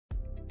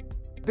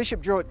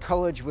Bishop Druitt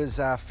College was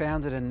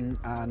founded in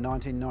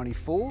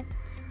 1994,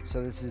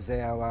 so this is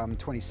our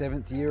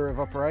 27th year of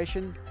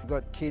operation. We've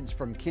got kids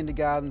from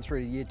kindergarten through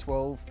to year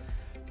 12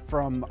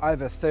 from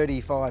over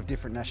 35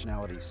 different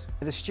nationalities.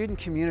 The student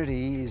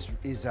community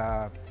is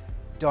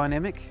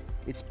dynamic,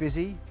 it's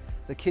busy.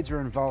 The kids are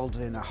involved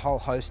in a whole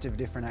host of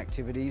different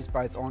activities,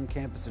 both on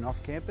campus and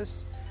off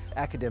campus.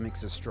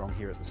 Academics are strong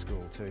here at the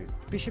school too.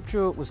 Bishop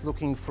Druitt was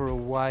looking for a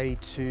way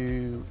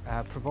to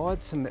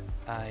provide some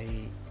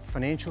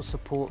financial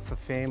support for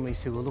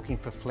families who are looking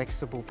for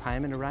flexible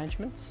payment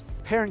arrangements.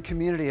 Parent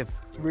community have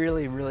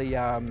really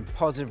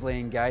positively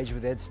engaged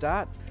with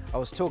Edstart. I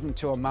was talking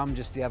to a mum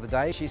just the other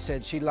day. She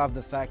said she loved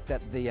the fact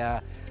that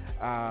the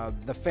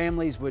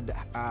families would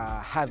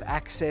have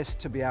access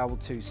to be able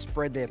to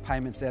spread their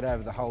payments out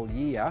over the whole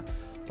year,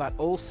 but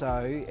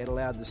also it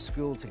allowed the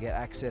school to get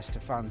access to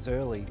funds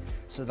early.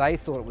 So they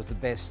thought it was the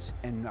best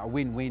and a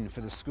win-win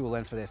for the school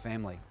and for their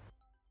family.